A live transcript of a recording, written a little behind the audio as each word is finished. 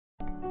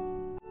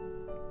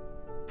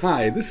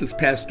Hi, this is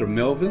Pastor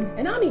Melvin.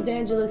 And I'm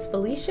Evangelist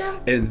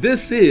Felicia. And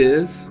this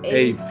is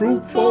A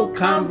Fruitful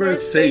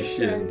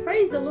Conversation.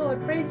 Praise the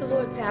Lord,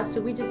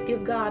 Pastor. We just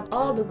give God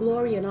all the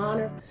glory and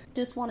honor.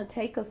 Just want to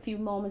take a few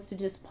moments to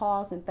just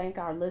pause and thank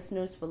our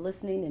listeners for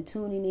listening and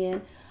tuning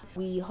in.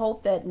 We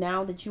hope that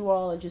now that you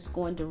all are just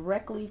going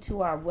directly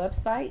to our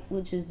website,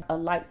 which is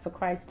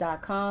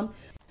alightforchrist.com,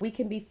 we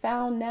can be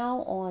found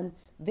now on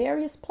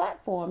various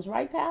platforms,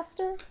 right,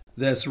 Pastor?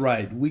 That's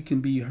right. We can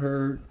be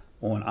heard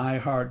on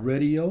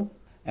iHeartRadio,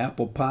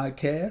 Apple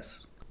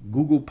Podcasts,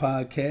 Google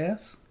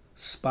Podcasts,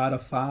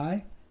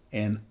 Spotify,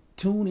 and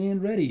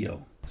TuneIn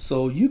Radio.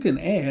 So you can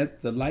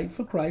add the Light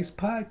for Christ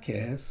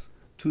podcast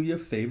to your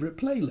favorite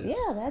playlist.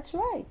 Yeah, that's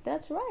right.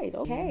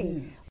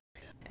 Okay.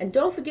 Yeah. And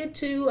don't forget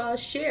to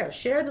share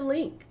the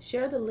link.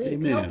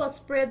 Amen. Help us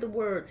spread the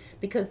word,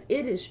 because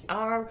it is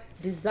our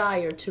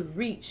desire to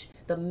reach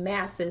the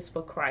masses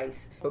for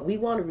Christ. But we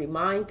want to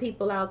remind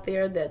people out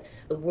there that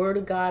the Word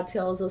of God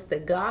tells us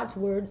that God's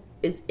Word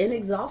is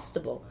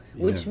inexhaustible,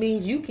 which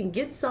means you can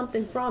get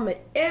something from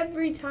it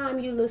every time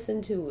you listen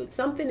to it,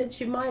 something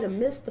that you might have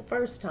missed the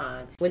first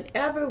time.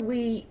 Whenever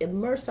we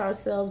immerse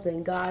ourselves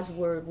in God's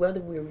Word,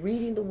 whether we're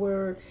reading the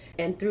Word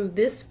and through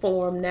this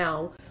form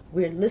now,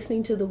 we're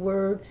listening to the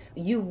Word,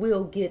 you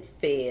will get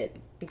fed,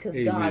 because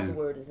Amen. God's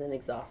Word is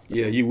inexhaustible.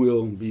 Yeah, you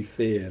will be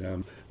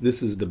fed.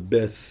 This is the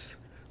best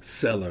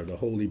seller. The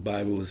Holy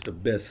Bible is the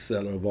best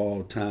seller of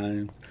all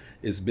time.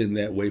 It's been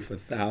that way for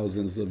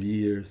thousands of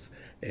years,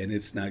 and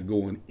it's not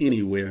going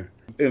anywhere.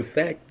 In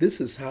fact,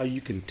 this is how you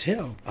can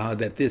tell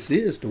that this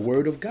is the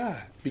Word of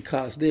God,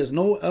 because there's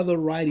no other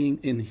writing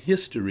in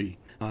history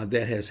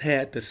that has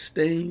had the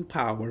staying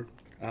power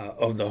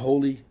of the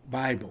Holy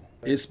Bible.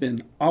 It's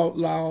been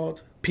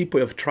outlawed.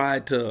 People have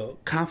tried to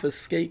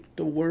confiscate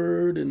the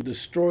Word and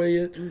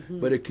destroy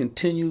it, but it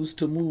continues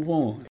to move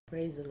on.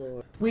 Praise the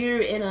Lord. We're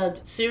in a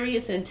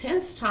serious,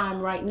 intense time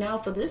right now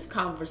for this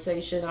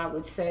conversation, I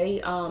would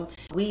say.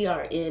 We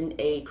are in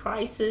a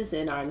crisis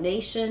in our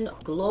nation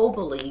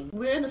globally.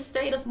 We're in a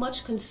state of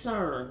much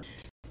concern.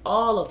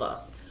 All of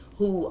us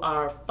who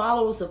are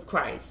followers of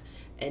Christ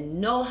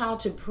and know how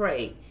to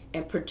pray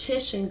and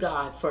petition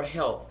God for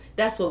help.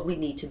 That's what we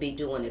need to be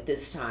doing at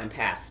this time,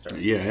 Pastor.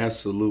 Yeah,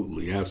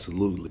 absolutely.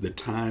 The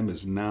time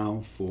is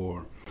now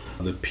for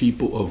the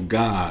people of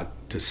God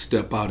to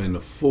step out in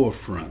the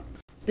forefront.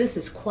 This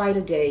is quite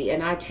a day,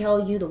 and I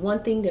tell you, the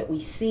one thing that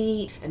we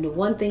see and the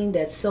one thing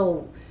that's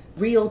so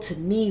real to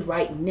me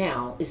right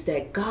now is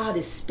that God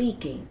is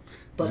speaking,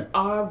 but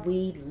are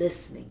we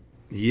listening?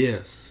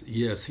 Yes,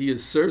 He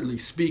is certainly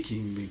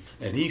speaking,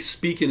 and He's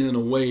speaking in a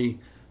way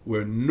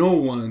where no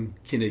one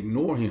can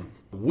ignore Him.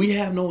 We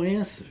have no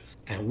answers,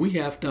 and we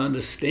have to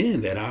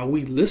understand that. Are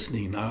we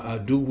listening?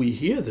 Do we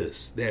hear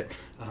this? That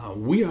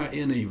we are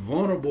in a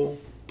vulnerable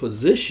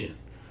position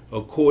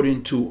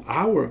according to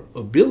our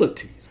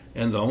abilities,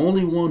 and the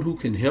only one who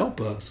can help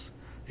us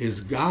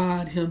is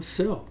God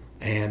Himself,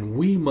 and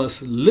we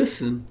must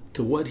listen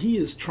to what He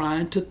is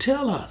trying to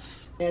tell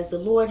us. As the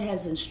Lord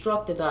has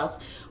instructed us,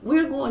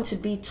 we're going to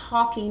be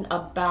talking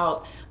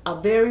about a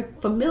very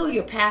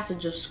familiar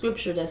passage of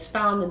Scripture that's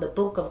found in the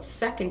book of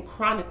 2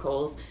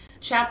 Chronicles,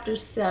 chapter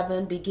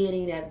 7,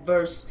 beginning at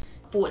verse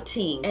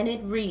 14. And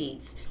it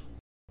reads,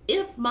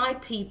 "If my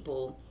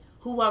people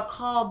who are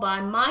called by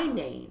my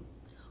name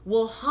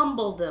will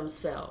humble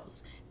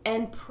themselves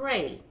and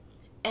pray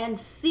and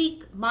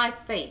seek my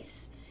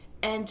face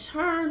and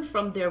turn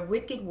from their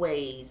wicked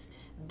ways,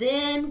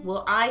 then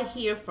will I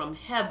hear from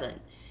heaven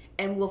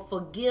and will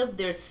forgive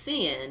their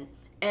sin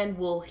and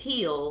will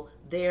heal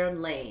their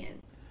land."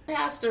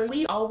 Pastor,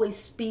 we always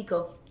speak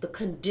of the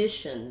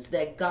conditions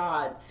that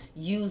God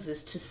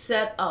uses to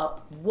set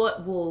up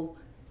what will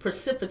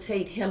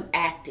precipitate Him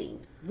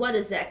acting. What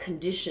is that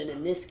condition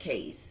in this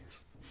case?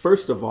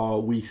 First of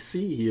all, we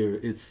see here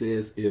it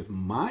says, if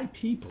my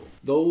people,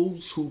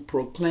 those who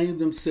proclaim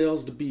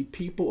themselves to be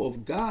people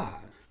of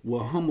God,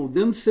 will humble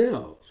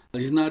themselves.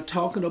 He's not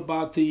talking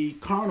about the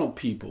carnal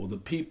people, the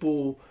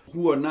people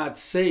who are not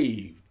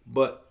saved,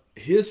 but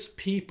His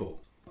people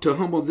to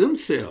humble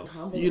themselves.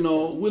 We're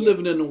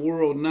living in a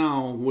world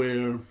now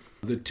where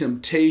the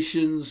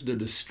temptations, the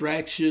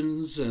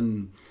distractions,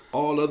 and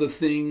all other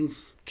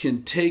things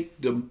can take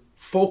the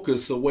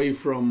focus away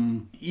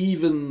from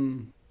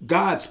even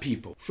God's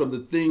people, from the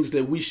things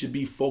that we should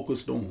be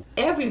focused on.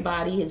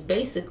 Everybody is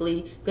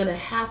basically going to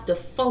have to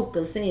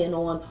focus in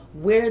on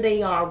where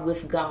they are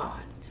with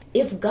God.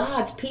 If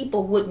God's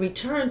people would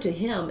return to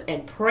Him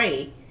and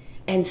pray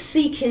and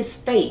seek His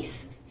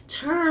face,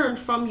 turn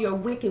from your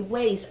wicked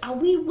ways, are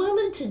we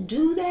willing to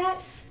do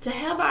that? To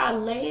have our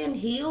land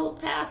healed,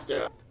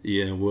 Pastor?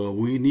 Yeah, well,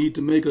 we need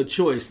to make a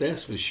choice,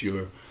 that's for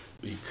sure,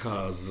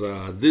 because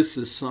this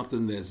is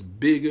something that's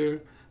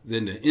bigger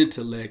than the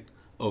intellect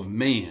of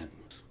man.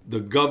 The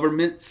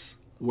governments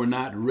were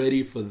not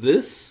ready for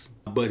this,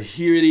 but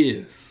here it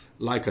is,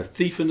 like a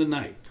thief in the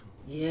night.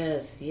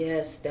 Yes,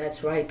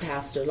 that's right,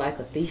 Pastor, like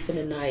a thief in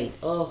the night.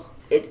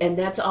 And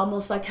that's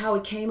almost like how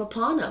it came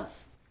upon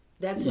us.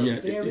 That's a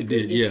very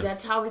good.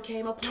 That's how it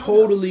came upon us.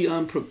 Totally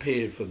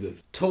unprepared for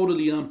this.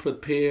 Totally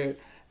unprepared,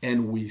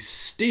 and we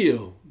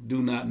still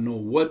do not know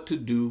what to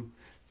do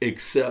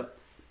except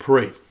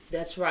pray.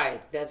 That's right.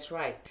 That's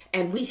right.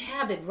 And we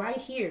have it right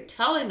here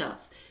telling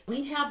us.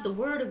 We have the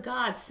word of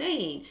God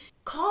saying,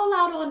 call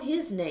out on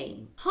his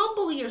name.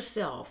 Humble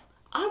yourself.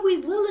 Are we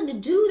willing to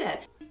do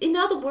that? In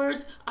other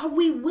words, are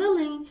we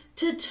willing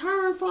to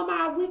turn from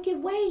our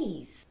wicked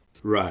ways?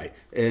 Right.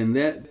 And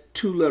that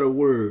 2-letter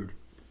word,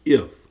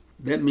 if,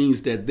 that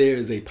means that there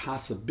is a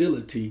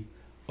possibility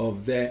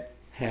of that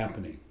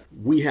happening.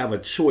 We have a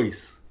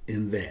choice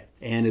in that.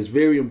 And it's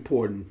very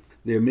important.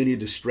 There are many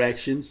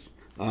distractions,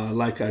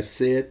 like I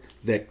said,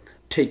 that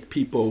take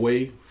people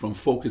away from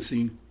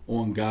focusing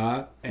on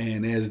God.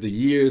 And as the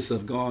years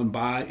have gone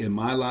by in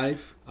my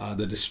life,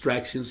 the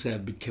distractions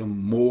have become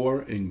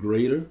more and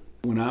greater.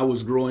 When I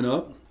was growing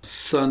up,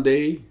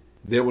 Sunday,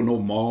 there were no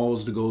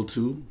malls to go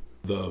to.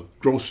 The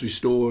grocery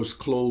stores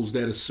closed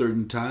at a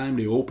certain time.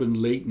 They opened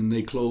late and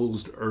they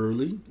closed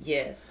early.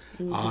 Yes.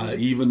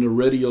 Even the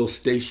radio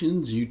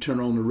stations, you turn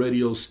on the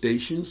radio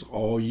stations,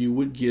 all you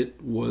would get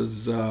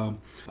was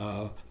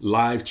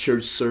live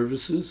church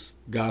services,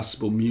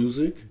 gospel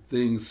music,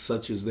 things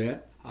such as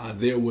that.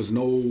 There was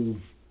no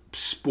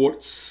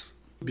sports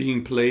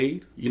being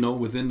played,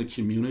 within the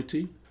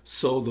community.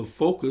 So the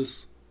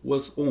focus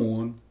was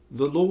on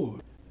the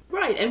Lord.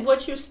 Right. And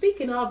what you're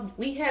speaking of,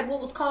 we had what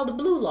was called the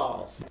blue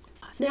laws.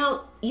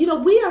 Now,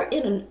 we are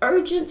in an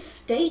urgent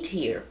state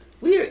here.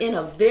 We are in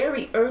a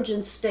very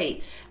urgent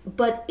state.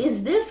 But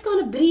is this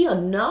going to be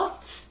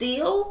enough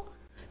still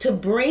to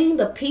bring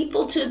the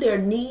people to their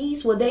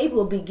knees where they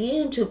will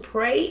begin to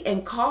pray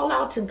and call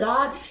out to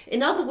God?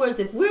 In other words,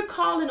 if we're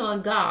calling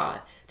on God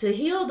to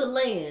heal the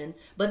land,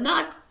 but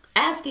not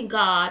asking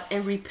God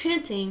and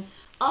repenting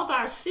of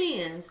our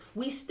sins,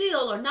 we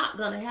still are not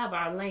going to have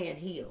our land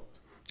healed.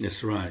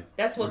 That's right.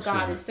 That's what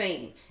God is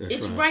saying.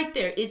 It's right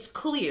there. It's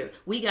clear.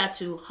 We got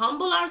to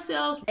humble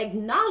ourselves,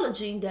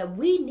 acknowledging that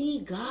we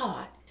need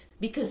God.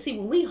 Because, see,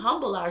 when we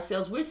humble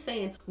ourselves, we're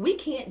saying we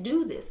can't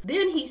do this.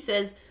 Then he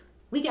says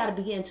we got to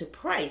begin to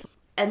pray.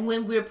 And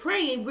when we're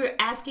praying, we're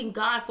asking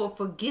God for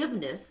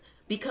forgiveness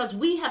because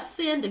we have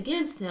sinned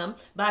against him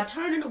by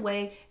turning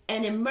away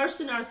and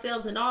immersing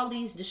ourselves in all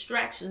these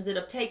distractions that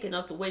have taken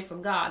us away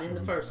from God in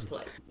the first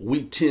place.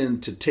 We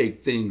tend to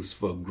take things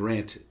for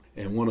granted.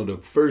 And one of the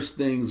first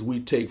things we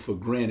take for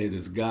granted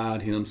is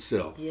God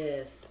himself.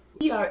 Yes.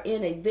 We are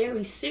in a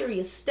very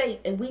serious state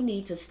and we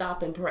need to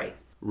stop and pray.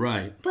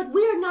 Right. But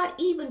we're not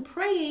even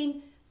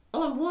praying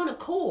on one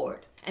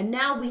accord. And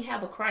now we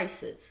have a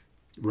crisis.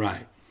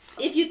 Right.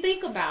 If you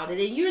think about it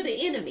and you're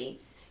the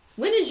enemy,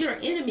 when is your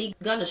enemy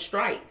going to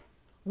strike?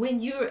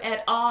 When you're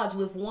at odds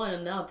with one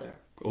another.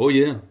 Oh,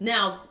 yeah.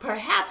 Now,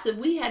 perhaps if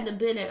we hadn't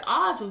been at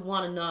odds with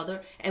one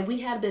another and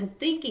we had been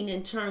thinking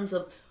in terms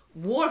of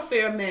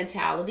warfare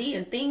mentality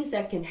and things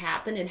that can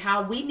happen and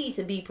how we need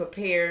to be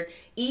prepared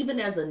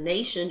even as a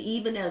nation,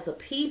 even as a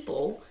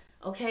people,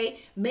 okay,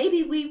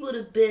 maybe we would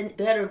have been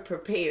better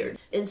prepared.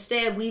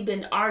 Instead, we've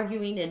been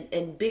arguing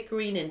and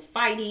bickering and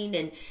fighting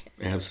and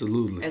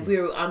absolutely, and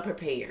we're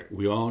unprepared.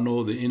 We all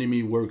know the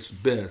enemy works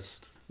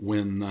best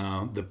when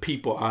the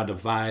people are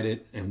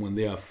divided and when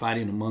they are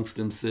fighting amongst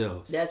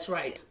themselves. That's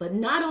right. But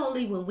not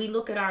only when we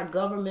look at our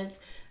governments,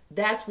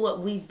 that's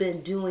what we've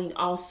been doing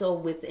also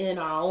within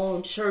our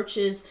own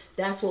churches.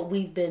 That's what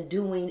we've been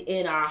doing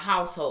in our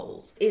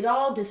households. It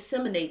all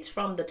disseminates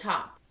from the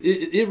top.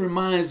 It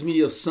reminds me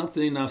of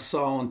something I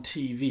saw on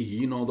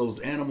TV, those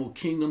Animal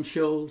Kingdom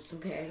shows.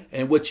 Okay.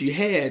 And what you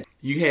had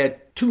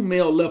 2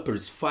 male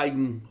leopards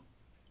fighting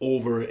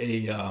over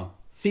a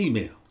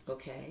female.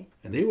 Okay.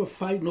 And they were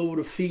fighting over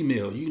the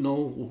female,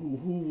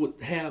 who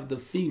would have the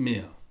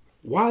female.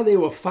 While they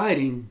were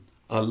fighting,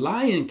 a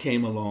lion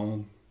came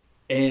along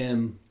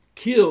and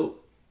killed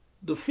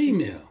the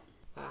female.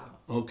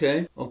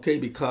 Wow. Okay,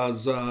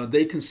 because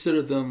they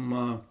consider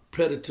them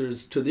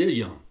predators to their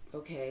young.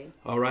 Okay.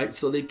 All right,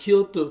 so they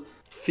killed the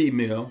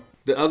female.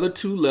 The other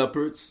 2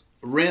 leopards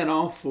ran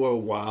off for a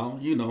while,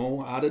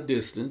 out of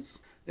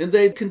distance, and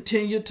they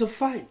continued to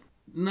fight.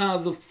 Now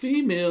the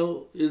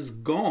female is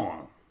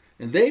gone,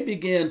 and they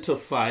began to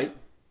fight,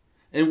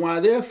 and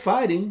while they're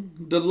fighting,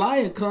 the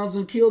lion comes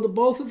and killed the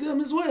both of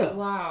them as well.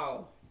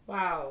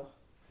 Wow.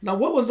 Now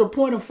what was the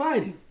point of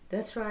fighting?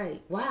 That's right.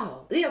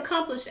 Wow. They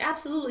accomplished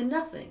absolutely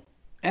nothing.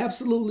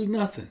 Absolutely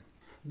nothing.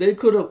 They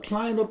could have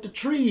climbed up the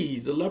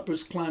trees. The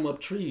leopards climb up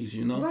trees,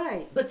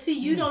 Right. But see,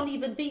 you don't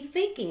even be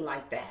thinking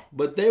like that.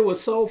 But they were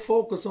so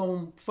focused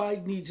on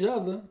fighting each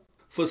other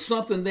for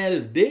something that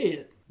is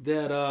dead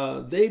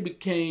that they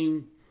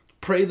became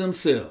prey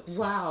themselves.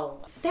 Wow.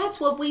 That's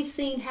what we've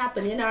seen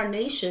happen in our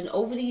nation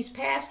over these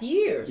past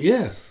years.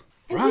 Yes.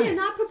 And right. we are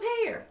not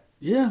prepared.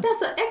 Yeah.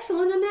 That's an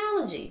excellent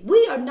analogy.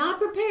 We are not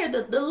prepared.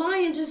 The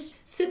lion just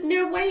sitting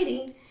there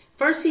waiting.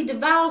 First he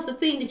devours the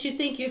thing that you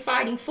think you're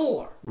fighting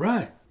for.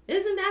 Right.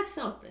 Isn't that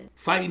something?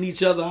 Fighting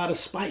each other out of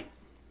spite.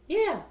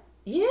 Yeah,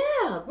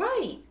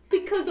 right.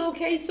 Because,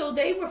 okay, so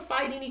they were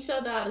fighting each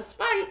other out of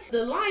spite.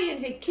 The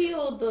lion had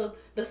killed the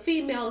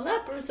female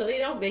leopard, so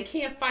they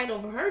can't fight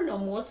over her no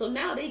more. So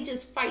now they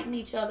just fighting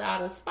each other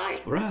out of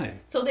spite. Right.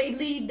 So they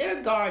leave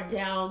their guard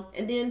down,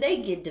 and then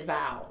they get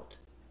devoured.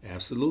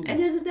 Absolutely.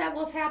 And isn't that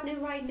what's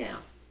happening right now?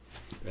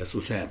 That's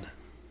what's happening.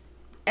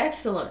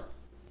 Excellent.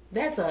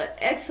 That's an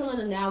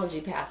excellent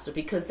analogy, Pastor,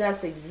 because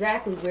that's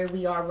exactly where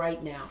we are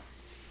right now.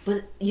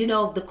 But,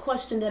 the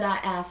question that I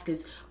ask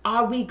is,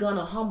 are we going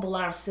to humble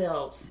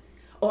ourselves?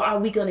 Or are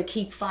we going to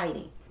keep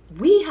fighting?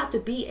 We have to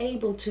be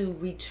able to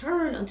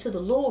return unto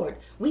the Lord.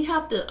 We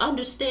have to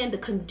understand the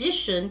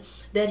condition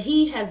that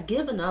He has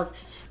given us.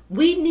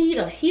 We need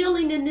a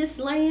healing in this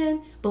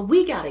land, but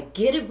we got to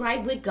get it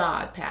right with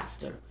God,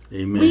 Pastor.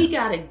 Amen. We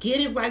got to get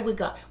it right with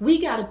God. We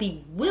got to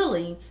be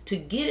willing to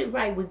get it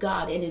right with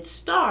God. And it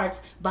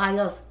starts by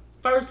us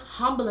first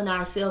humbling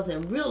ourselves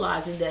and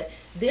realizing that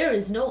there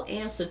is no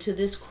answer to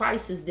this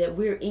crisis that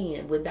we're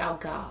in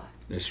without God.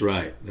 That's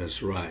right.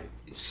 That's right.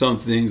 Some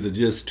things are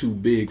just too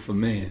big for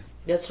man.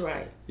 That's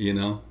right.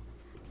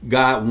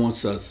 God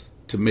wants us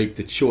to make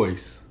the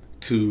choice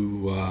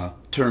to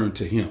turn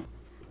to Him.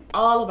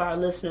 All of our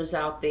listeners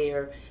out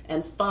there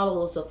and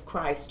followers of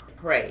Christ,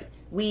 pray.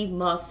 We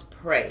must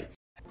pray.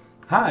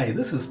 Hi,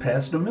 this is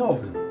Pastor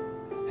Melvin.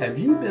 Have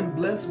you been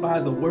blessed by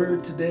the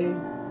word today?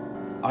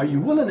 Are you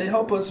willing to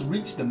help us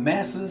reach the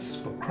masses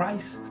for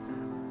Christ?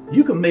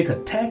 You can make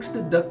a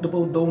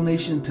tax-deductible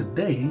donation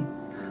today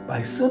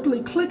by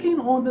simply clicking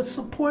on the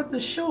Support the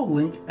Show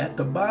link at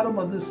the bottom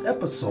of this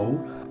episode,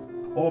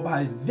 or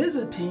by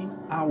visiting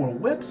our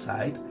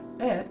website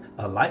at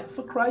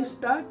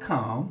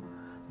alightforchrist.com.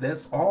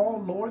 That's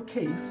all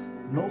lowercase,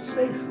 no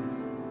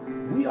spaces.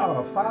 We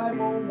are a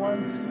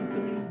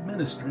 501c3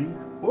 ministry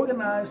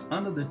organized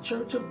under the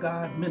Church of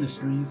God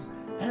Ministries,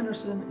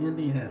 Anderson,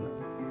 Indiana.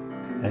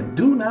 And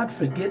do not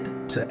forget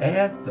to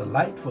add the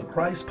Light for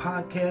Christ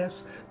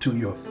podcast to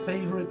your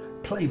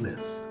favorite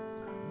playlist.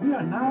 We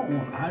are now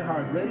on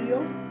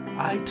iHeartRadio,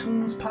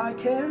 iTunes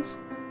Podcasts,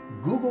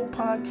 Google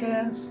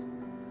Podcasts,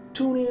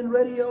 TuneIn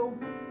Radio,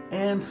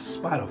 and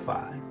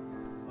Spotify.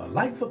 A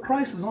Light for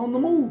Christ is on the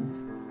move.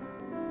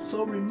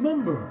 So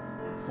remember,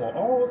 for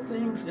all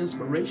things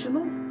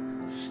inspirational,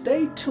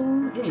 stay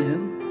tuned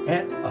in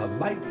at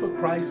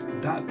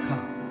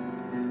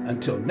alightforchrist.com.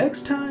 Until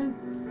next time,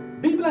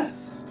 be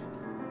blessed.